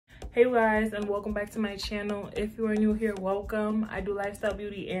Hey guys, and welcome back to my channel. If you are new here, welcome. I do lifestyle,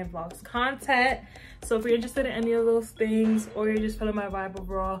 beauty, and vlogs content. So if you're interested in any of those things, or you're just feeling my vibe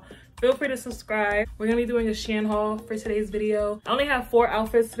overall, feel free to subscribe. We're gonna be doing a Shein haul for today's video. I only have 4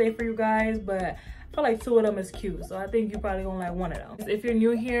 outfits today for you guys, but I feel like 2 of them is cute, so I think you probably gonna like one of them. If you're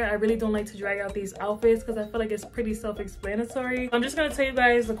new here, I really don't like to drag out these outfits because I feel like it's pretty self-explanatory. I'm just gonna tell you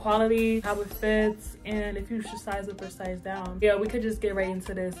guys the quality, how it fits, and if you should size up or size down. Yeah, we could just get right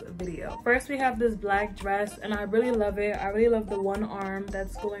into this video. First, we have this black dress, and I really love it. I really love the one arm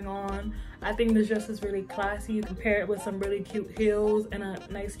that's going on. I think this dress is really classy. You can pair it with some really cute heels and a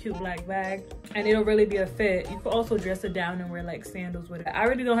nice cute black bag, and it'll really be a fit. You can also dress it down and wear like sandals with it. I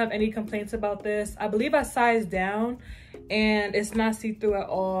really don't have any complaints about this. I believe I sized down and it's not see-through at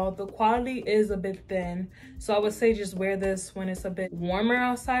all. The quality is a bit thin, so I would say just wear this when it's a bit warmer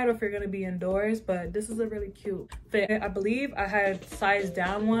outside or if you're gonna be indoors, but this is a really cute fit. I believe I had sized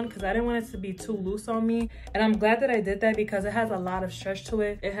down one because I didn't want it to be too loose on me, and I'm glad that I did that because it has a lot of stretch to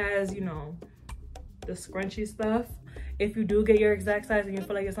it. It has, you know, the scrunchy stuff. If you do get your exact size and you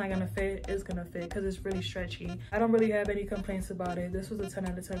feel like it's not gonna fit, it's gonna fit because it's really stretchy. I don't really have any complaints about it. This was a 10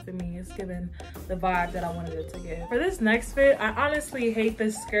 out of 10 for me. It's given the vibe that I wanted it to give. For this next fit, I honestly hate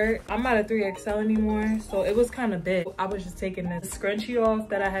this skirt. I'm not a 3XL anymore, so it was kind of big. I was just taking this scrunchie off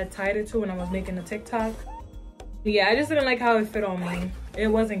that I had tied it to when I was making the TikTok. Yeah, I just didn't like how it fit on me. It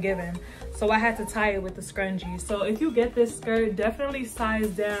wasn't given, so I had to tie it with the scrunchie. So if you get this skirt, definitely size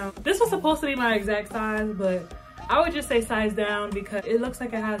down. This was supposed to be my exact size, but I would just say size down because it looks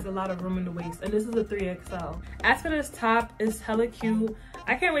like it has a lot of room in the waist, and this is a 3XL. As for this top, it's hella cute.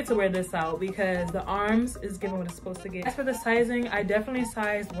 I can't wait to wear this out because the arms is giving what it's supposed to get. As for the sizing, I definitely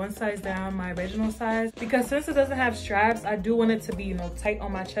sized one size down my original size because since it doesn't have straps, I do want it to be, you know, tight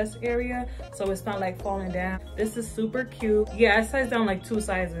on my chest area so it's not like falling down. This is super cute. Yeah, I sized down like 2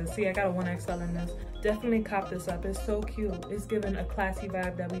 sizes. See, I got a 1XL in this. Definitely cop this up. It's so cute. It's giving a classy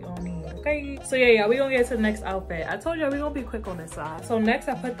vibe that we all need, okay? So yeah, we gonna get to the next outfit. I told y'all we gonna be quick on this side. So next,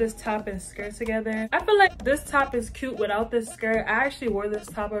 I put this top and skirt together. I feel like this top is cute without this skirt. I actually wore this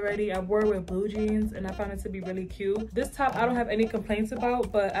top already. I wore it with blue jeans and I found it to be really cute. This top I don't have any complaints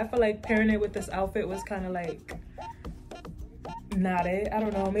about, but I feel like pairing it with this outfit was kind of like not it. I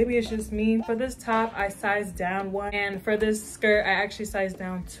don't know, maybe it's just me. For this top, I sized down 1, and for this skirt, I actually sized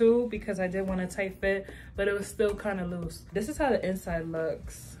down 2 because I did want a tight fit, but it was still kind of loose. This is how the inside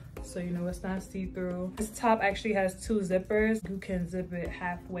looks, so you know it's not see-through. This top actually has 2 zippers. You can zip it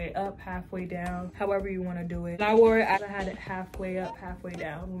halfway up, halfway down, however you want to do it. When I wore it, I had it halfway up, halfway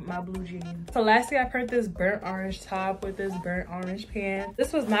down with my blue jeans. So lastly, I paired this burnt orange top with this burnt orange pants.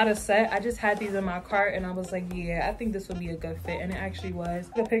 This was not a set. I just had these in my cart and I was like, yeah, I think this would be a good fit, and it actually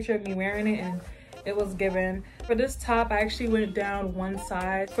was. The picture of me wearing it and it was given. For this top, I actually went down 1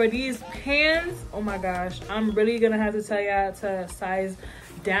 size. For these pants, oh my gosh, I'm really gonna have to tell y'all to size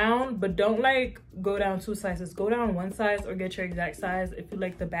down, but don't like go down 2 sizes. Go down 1 size or get your exact size if you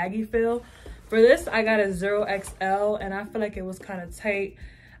like the baggy feel. For this, I got a 0XL and I feel like it was kind of tight.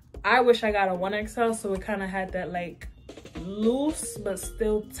 I wish I got a 1XL so it kind of had that like loose but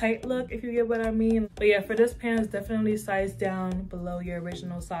still tight look, if you get what I mean. But yeah, for this pants, definitely size down below your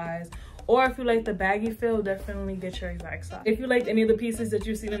original size, or if you like the baggy feel, definitely get your exact size. If you liked any of the pieces that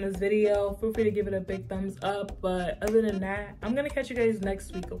you've seen in this video, feel free to give it a big thumbs up. But other than that, I'm gonna catch you guys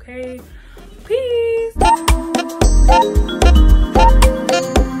next week, okay? Peace.